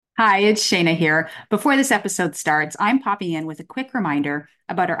Hi, it's Shayna here. Before this episode starts, I'm popping in with a quick reminder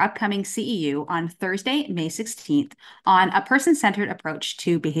about our upcoming CEU on Thursday, May 16th, on a person-centered approach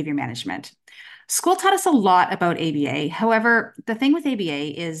to behavior management. School taught us a lot about ABA. However, the thing with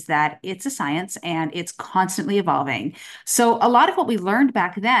ABA is that it's a science and it's constantly evolving. So a lot of what we learned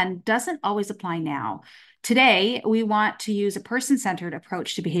back then doesn't always apply now. Today, we want to use a person-centered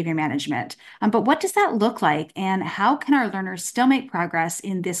approach to behavior management. But what does that look like, and how can our learners still make progress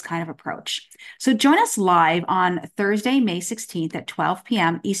in this kind of approach? So join us live on Thursday, May 16th at 12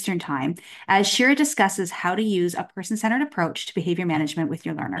 p.m. Eastern Time as Shira discusses how to use a person-centered approach to behavior management with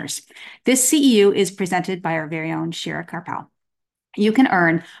your learners. This CEU is presented by our very own Shira Karpal. You can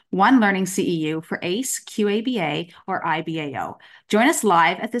earn one learning CEU for ACE, QABA, or IBAO. Join us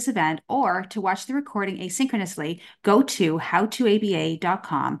live at this event, or to watch the recording asynchronously, go to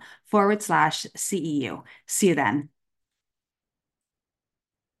howtoaba.com/CEU. See you then.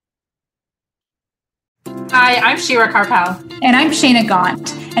 Hi, I'm Shira Karpal. And I'm Shayna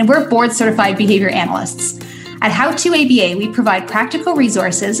Gaunt, and we're board certified behavior analysts. At How to ABA, we provide practical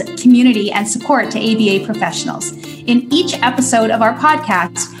resources, community, and support to ABA professionals. In each episode of our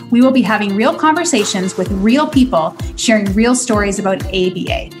podcast, we will be having real conversations with real people, sharing real stories about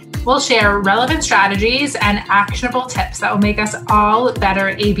ABA. We'll share relevant strategies and actionable tips that will make us all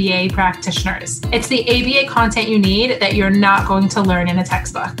better ABA practitioners. It's the ABA content you need that you're not going to learn in a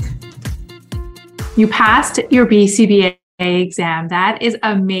textbook. You passed your BCBA exam. That is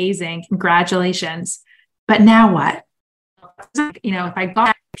amazing. Congratulations. But now what? If I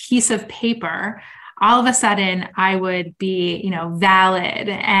got a piece of paper, all of a sudden I would be, valid,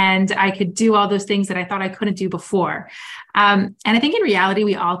 and I could do all those things that I thought I couldn't do before. And I think in reality,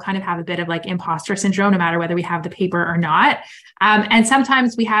 we all kind of have a bit of like imposter syndrome, no matter whether we have the paper or not. And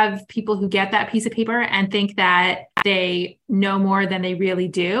sometimes we have people who get that piece of paper and think that they know more than they really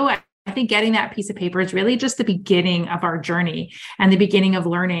do. I think getting that piece of paper is really just the beginning of our journey and the beginning of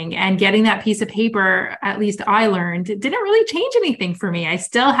learning. And getting that piece of paper, at least I learned, didn't really change anything for me. I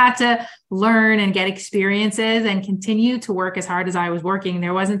still had to learn and get experiences and continue to work as hard as I was working.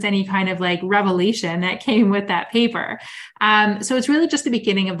 There wasn't any kind of like revelation that came with that paper. So it's really just the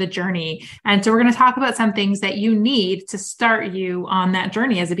beginning of the journey. And so we're going to talk about some things that you need to start you on that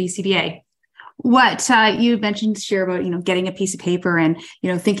journey as a BCBA. What you mentioned, Shira, about getting a piece of paper and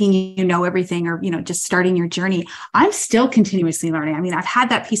thinking you know everything, or just starting your journey. I'm still continuously learning. I mean, I've had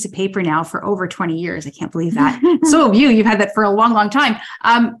that piece of paper now for over 20 years. I can't believe that. So have you. You've had that for a long, long time.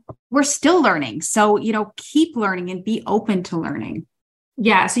 We're still learning. So keep learning and be open to learning.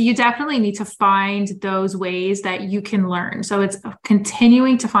 Yeah, so you definitely need to find those ways that you can learn. So it's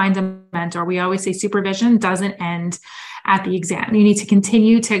continuing to find a mentor. We always say supervision doesn't end at the exam. You need to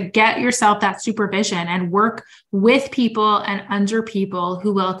continue to get yourself that supervision and work with people and under people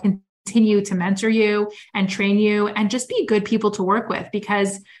who will continue to mentor you and train you and just be good people to work with,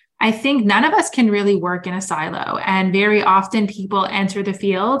 because I think none of us can really work in a silo. And very often people enter the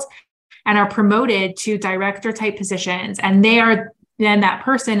field and are promoted to director type positions, and they are then that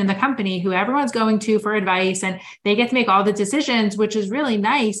person in the company who everyone's going to for advice, and they get to make all the decisions, which is really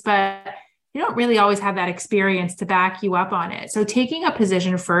nice, but you don't really always have that experience to back you up on it. So taking a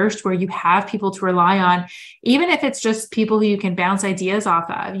position first where you have people to rely on, even if it's just people who you can bounce ideas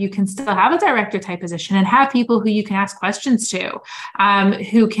off of, you can still have a director type position and have people who you can ask questions to,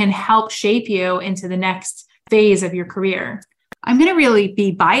 who can help shape you into the next phase of your career. I'm going to really be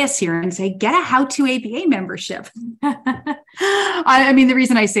biased here and say, get a How to ABA membership. I mean, the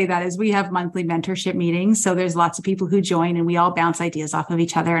reason I say that is we have monthly mentorship meetings. So there's lots of people who join and we all bounce ideas off of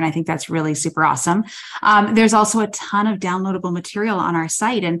each other. And I think that's really super awesome. There's also a ton of downloadable material on our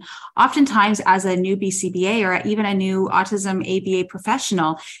site. And oftentimes as a new BCBA or even a new autism ABA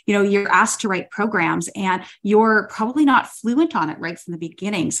professional, you're asked to write programs and you're probably not fluent on it right from the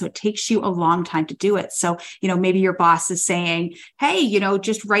beginning. So it takes you a long time to do it. So, maybe your boss is saying, hey,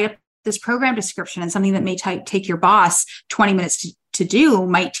 just write up this program description, and something that may take your boss 20 minutes to do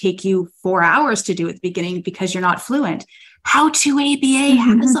might take you 4 hours to do at the beginning because you're not fluent. How to ABA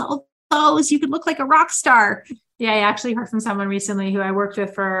has all those. You could look like a rock star. Yeah, I actually heard from someone recently who I worked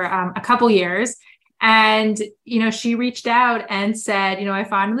with for a couple years. And, she reached out and said, I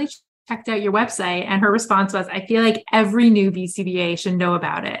finally checked out your website. And her response was, I feel like every new BCBA should know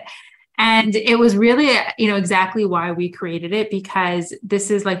about it. And it was really, exactly why we created it, because this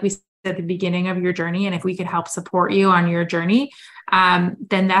is, like we said, the beginning of your journey. And if we could help support you on your journey,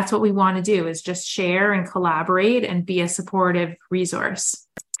 then that's what we want to do, is just share and collaborate and be a supportive resource.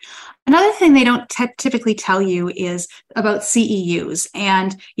 Another thing they don't typically tell you is about CEUs.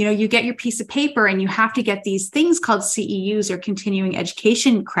 And, you get your piece of paper and you have to get these things called CEUs, or continuing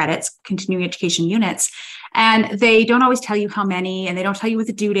education credits, continuing education units. And they don't always tell you how many, and they don't tell you what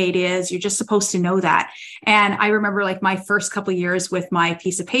the due date is. You're just supposed to know that. And I remember like my first couple of years with my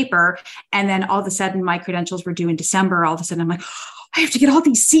piece of paper, and then all of a sudden my credentials were due in December. All of a sudden I'm like, I have to get all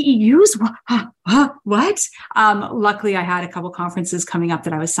these CEUs. What? Luckily, I had a couple conferences coming up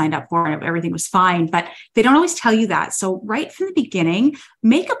that I was signed up for, and everything was fine. But they don't always tell you that. So right from the beginning,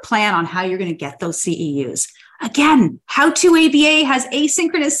 make a plan on how you're going to get those CEUs. Again, How to ABA has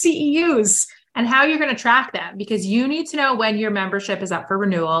asynchronous CEUs. And how you're going to track them, because you need to know when your membership is up for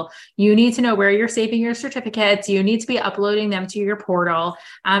renewal. You need to know where you're saving your certificates. You need to be uploading them to your portal.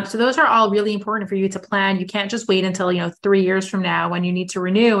 So those are all really important for you to plan. You can't just wait until, 3 years from now when you need to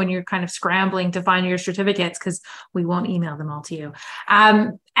renew and you're kind of scrambling to find your certificates, because we won't email them all to you.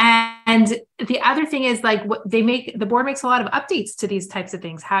 And the other thing is like the board makes a lot of updates to these types of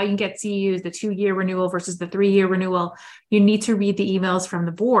things, how you can get CEUs, the 2-year renewal versus the 3-year renewal. You need to read the emails from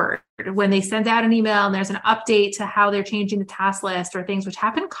the board. When they send out an email and there's an update to how they're changing the task list or things, which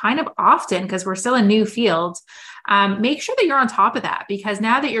happen kind of often because we're still a new field, make sure that you're on top of that, because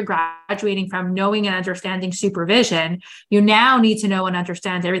now that you're graduating from knowing and understanding supervision, you now need to know and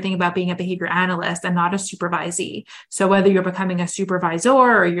understand everything about being a behavior analyst and not a supervisee. So whether you're becoming a supervisor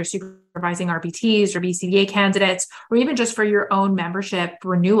or you're supervising RBTs or BCBA candidates, or even just for your own membership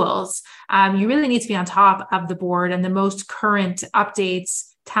renewals, you really need to be on top of the board and the most current updates,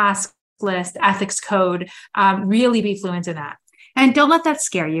 task list, ethics code, really be fluent in that. And don't let that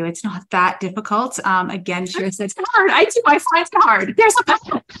scare you. It's not that difficult. Again, Shira said, it's hard. I find it hard. There's a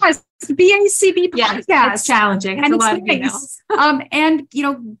podcast, BACB podcast. Yeah, it's challenging. It's and a lot of emails. And,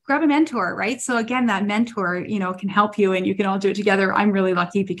 grab a mentor, right? So again, that mentor, can help you, and you can all do it together. I'm really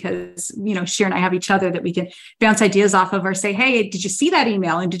lucky because, Shira and I have each other that we can bounce ideas off of, or say, hey, did you see that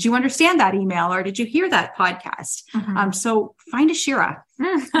email? And did you understand that email? Or did you hear that podcast? Mm-hmm. So find a Shira.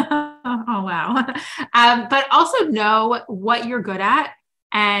 Oh, wow. But also know what you're good at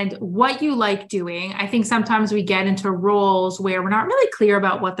and what you like doing. I think sometimes we get into roles where we're not really clear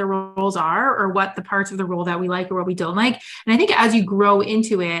about what the roles are or what the parts of the role that we like or what we don't like. And I think as you grow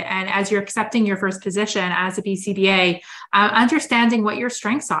into it and as you're accepting your first position as a BCBA, understanding what your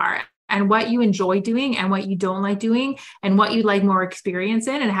strengths are and what you enjoy doing and what you don't like doing and what you'd like more experience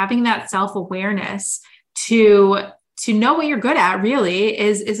in, and having that self-awareness to know what you're good at really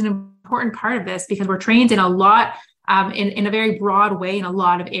is an important part of this, because we're trained in a lot, in a very broad way in a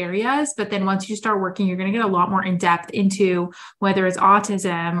lot of areas. But then once you start working, you're going to get a lot more in depth into whether it's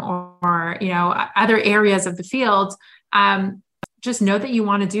autism or other areas of the field. Just know that you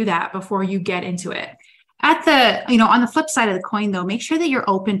want to do that before you get into it. At the, on the flip side of the coin, though, make sure that you're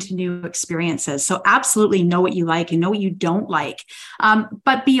open to new experiences. So absolutely know what you like and know what you don't like.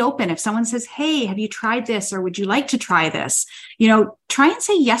 But be open. If someone says, hey, have you tried this? Or would you like to try this? Try and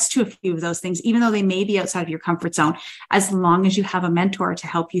say yes to a few of those things, even though they may be outside of your comfort zone, as long as you have a mentor to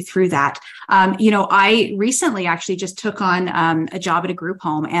help you through that. I recently actually just took on a job at a group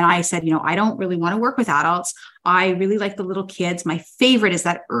home, and I said, I don't really want to work with adults. I really like the little kids. My favorite is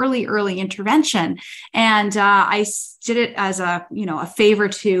that early intervention. And I did it as a favor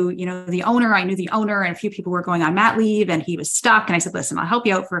to, the owner. I knew the owner, and a few people were going on mat leave and he was stuck. And I said, listen, I'll help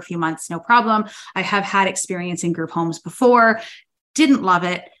you out for a few months. No problem. I have had experience in group homes before. Didn't love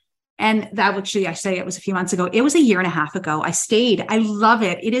it. And that actually, I say it was a few months ago. It was a year and a half ago. I stayed. I love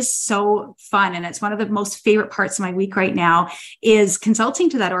it. It is so fun. And it's one of the most favorite parts of my week right now is consulting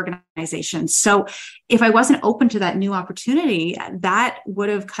to that organization. So if I wasn't open to that new opportunity, that would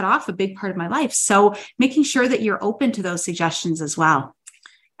have cut off a big part of my life. So making sure that you're open to those suggestions as well.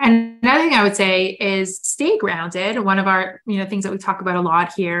 And another thing I would say is stay grounded. One of our, things that we talk about a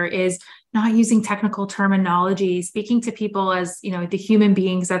lot here is not using technical terminology, speaking to people as, the human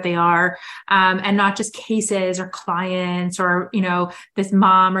beings that they are, and not just cases or clients or, this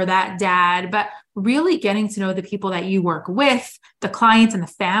mom or that dad, but really getting to know the people that you work with, the clients and the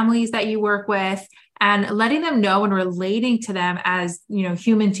families that you work with, and letting them know and relating to them as,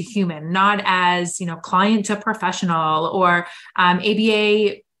 human to human, not as, client to professional or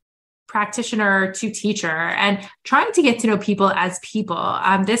ABA practitioner to teacher, and trying to get to know people as people.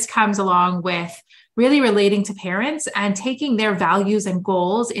 This comes along with really relating to parents and taking their values and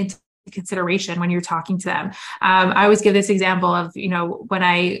goals into consideration when you're talking to them. I always give this example of, when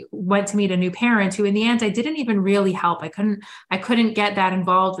I went to meet a new parent who in the end, I didn't even really help. I couldn't get that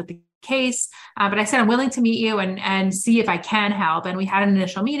involved with the case. But I said, I'm willing to meet you and see if I can help. And we had an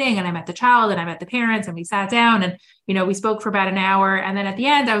initial meeting, and I met the child and I met the parents, and we sat down and, we spoke for about an hour. And then at the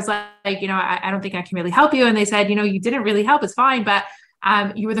end, I was like, I don't think I can really help you. And they said, you didn't really help. It's fine. But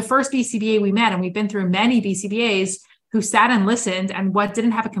you were the first BCBA we met. And we've been through many BCBAs who sat and listened and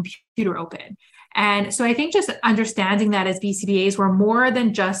didn't have a computer open. And so I think just understanding that as BCBAs, we're more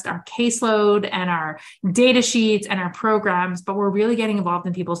than just our caseload and our data sheets and our programs, but we're really getting involved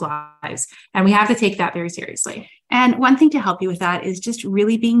in people's lives. And we have to take that very seriously. And one thing to help you with that is just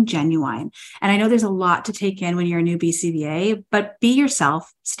really being genuine. And I know there's a lot to take in when you're a new BCBA, but be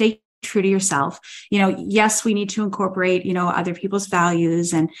yourself, stay true to yourself. Yes, we need to incorporate, other people's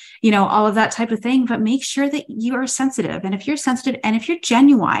values and, all of that type of thing, but make sure that you are sensitive. And if you're sensitive and if you're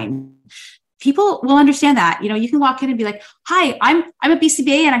genuine, people will understand that. You can walk in and be like, hi, I'm a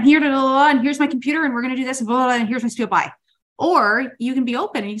BCBA and I'm here to blah, blah, blah, and here's my computer and we're going to do this and blah, blah, blah, and here's my spiel, bye. Or you can be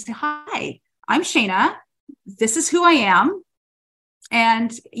open and you can say, hi, I'm Shayna. This is who I am.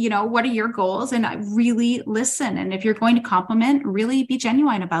 And, what are your goals? And I really listen. And if you're going to compliment, really be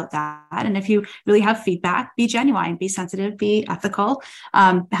genuine about that. And if you really have feedback, be genuine, be sensitive, be ethical,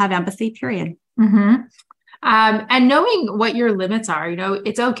 have empathy, period. Mm-hmm. And knowing what your limits are,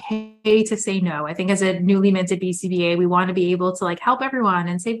 it's okay to say no. I think as a newly minted BCBA, we want to be able to help everyone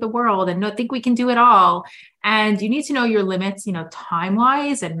and save the world and think we can do it all. And you need to know your limits,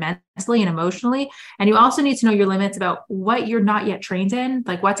 time-wise and mentally and emotionally. And you also need to know your limits about what you're not yet trained in,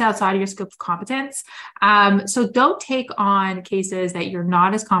 like what's outside of your scope of competence. So don't take on cases that you're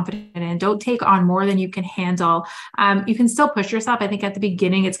not as confident in. Don't take on more than you can handle. You can still push yourself. I think at the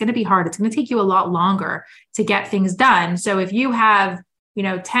beginning, it's going to be hard. It's going to take you a lot longer to get things done. So if you have,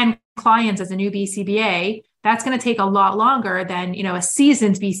 10 clients as a new BCBA, that's going to take a lot longer than, a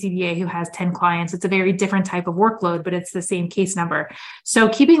seasoned BCBA who has 10 clients. It's a very different type of workload, but it's the same case number. So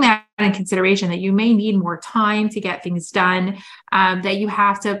keeping that in consideration that you may need more time to get things done, that you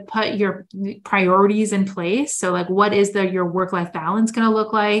have to put your priorities in place. So what is your work-life balance going to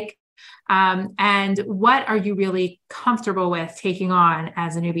look like? And what are you really comfortable with taking on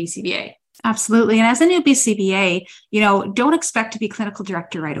as a new BCBA? Absolutely. And as a new BCBA, don't expect to be clinical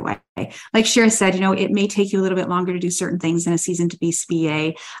director right away. Like Shira said, it may take you a little bit longer to do certain things than a seasoned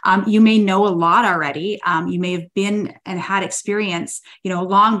BCBA. You may know a lot already. You may have been and had experience,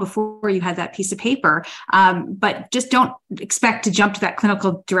 long before you had that piece of paper. But just don't expect to jump to that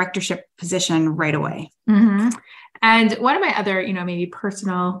clinical directorship position right away. Mm-hmm. And one of my other, maybe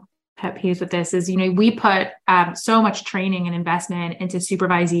personal pet peeves with this is, we put so much training and investment into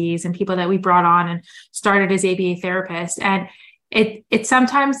supervisees and people that we brought on and started as ABA therapists. And it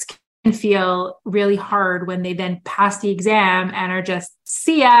sometimes can feel really hard when they then pass the exam and are just,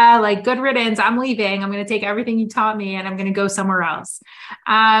 see ya, good riddance, I'm leaving. I'm going to take everything you taught me and I'm going to go somewhere else.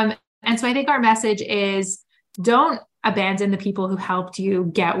 And so I think our message is don't abandon the people who helped you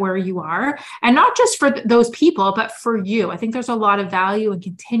get where you are, and not just for those people, but for you. I think there's a lot of value in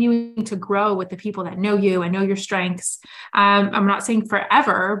continuing to grow with the people that know you and know your strengths. I'm not saying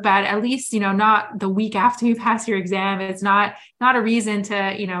forever, but at least, not the week after you pass your exam. It's not a reason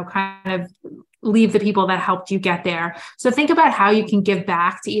to, kind of leave the people that helped you get there. So think about how you can give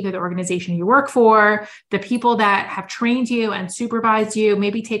back to either the organization you work for, the people that have trained you and supervised you,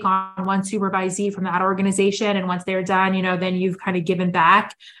 maybe take on one supervisee from that organization. And once they're done, then you've kind of given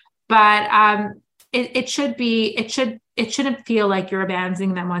back. But it shouldn't feel like you're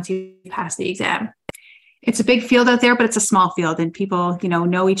abandoning them once you pass the exam. It's a big field out there, but it's a small field, and people,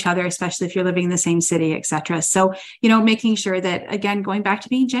 know each other, especially if you're living in the same city, et cetera. So, making sure that, again, going back to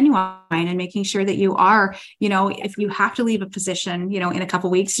being genuine and making sure that you are, if you have to leave a position, in a couple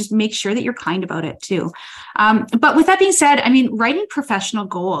of weeks, just make sure that you're kind about it too. But with that being said, writing professional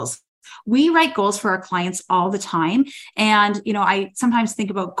goals. We write goals for our clients all the time. And, I sometimes think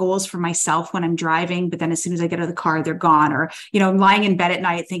about goals for myself when I'm driving, but then as soon as I get out of the car, they're gone. Or, I'm lying in bed at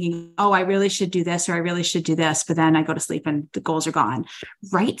night thinking, oh, I really should do this, or I really should do this. But then I go to sleep and the goals are gone.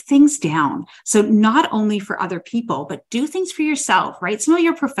 Write things down. So not only for other people, but do things for yourself, right? Some of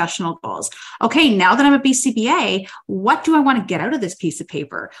your professional goals. Okay, now that I'm a BCBA, what do I want to get out of this piece of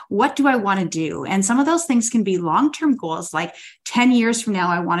paper? What do I want to do? And some of those things can be long-term goals, like 10 years from now,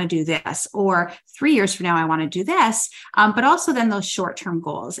 I want to do this, or 3 years from now, I want to do this, but also then those short-term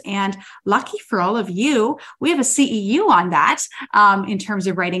goals. And lucky for all of you, we have a CEU on that in terms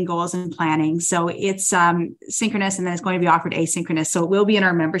of writing goals and planning. So it's synchronous, and then it's going to be offered asynchronous. So it will be in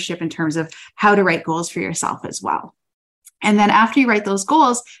our membership in terms of how to write goals for yourself as well. And then after you write those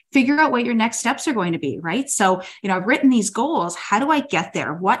goals, figure out what your next steps are going to be, right? So, I've written these goals. How do I get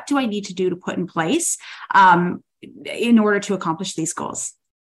there? What do I need to do to put in place in order to accomplish these goals?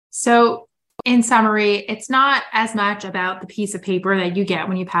 So in summary, it's not as much about the piece of paper that you get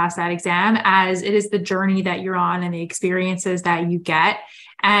when you pass that exam as it is the journey that you're on and the experiences that you get.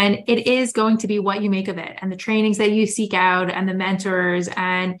 And it is going to be what you make of it and the trainings that you seek out and the mentors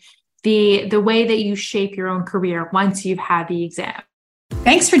and the way that you shape your own career once you've had the exam.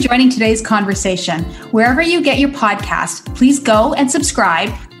 Thanks for joining today's conversation. Wherever you get your podcast, please go and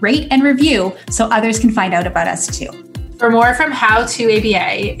subscribe, rate and review so others can find out about us too. For more from How to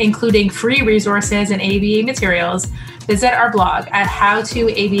ABA, including free resources and ABA materials, visit our blog at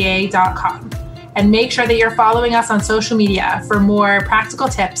howtoaba.com. And make sure that you're following us on social media for more practical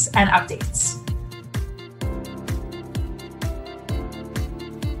tips and updates.